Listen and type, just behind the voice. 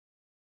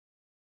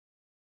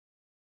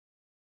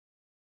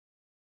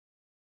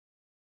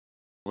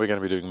We're going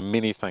to be doing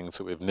many things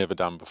that we've never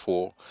done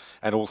before,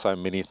 and also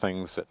many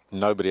things that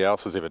nobody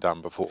else has ever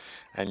done before.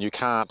 And you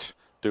can't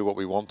do what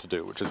we want to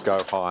do, which is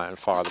go high and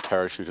fire the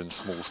parachute in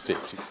small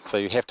steps. So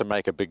you have to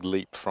make a big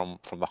leap from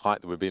the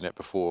height that we've been at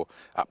before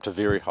up to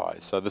very high.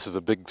 So this is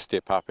a big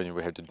step up, and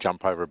we have to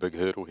jump over a big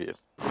hurdle here.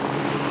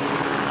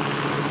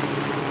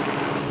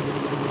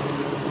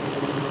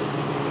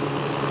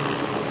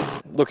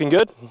 Looking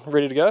good,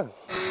 ready to go.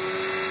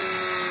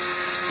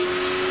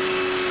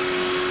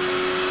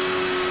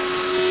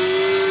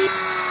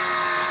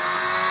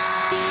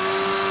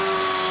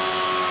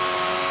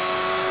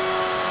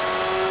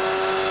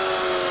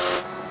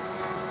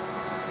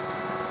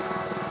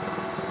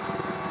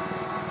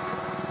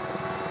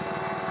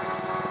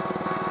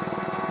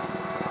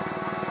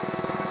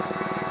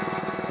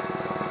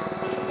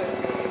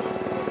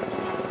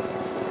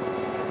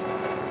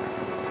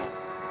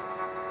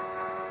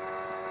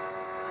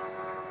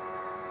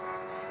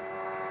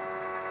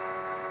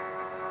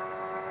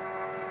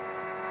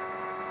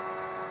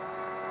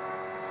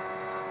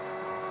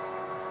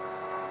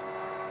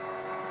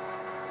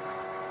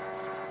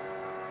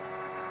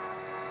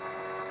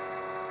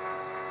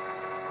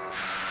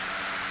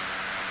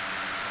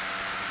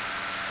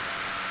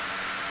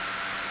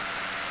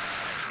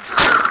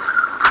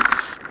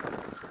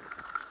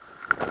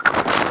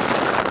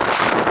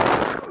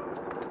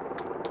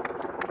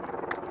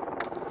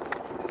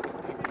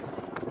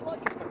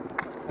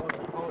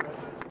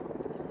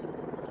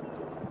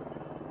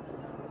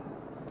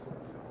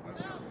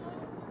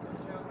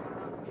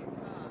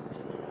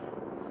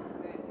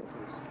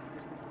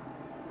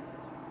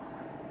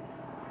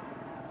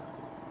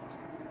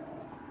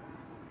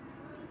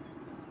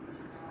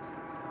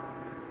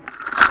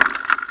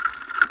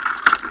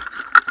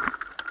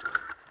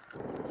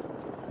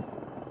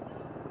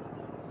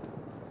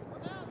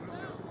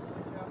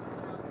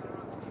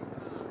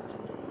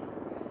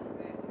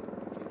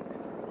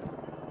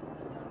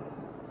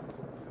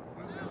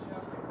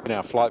 In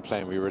our flight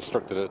plan, we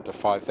restricted it to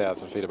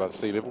 5,000 feet above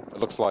sea level. It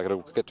looks like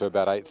it'll get to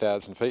about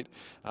 8,000 feet,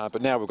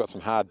 but now we've got some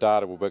hard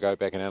data. We'll go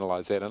back and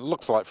analyse that, and it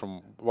looks like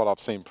from what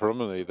I've seen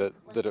preliminarily that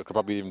it could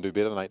probably even do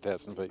better than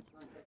 8,000 feet.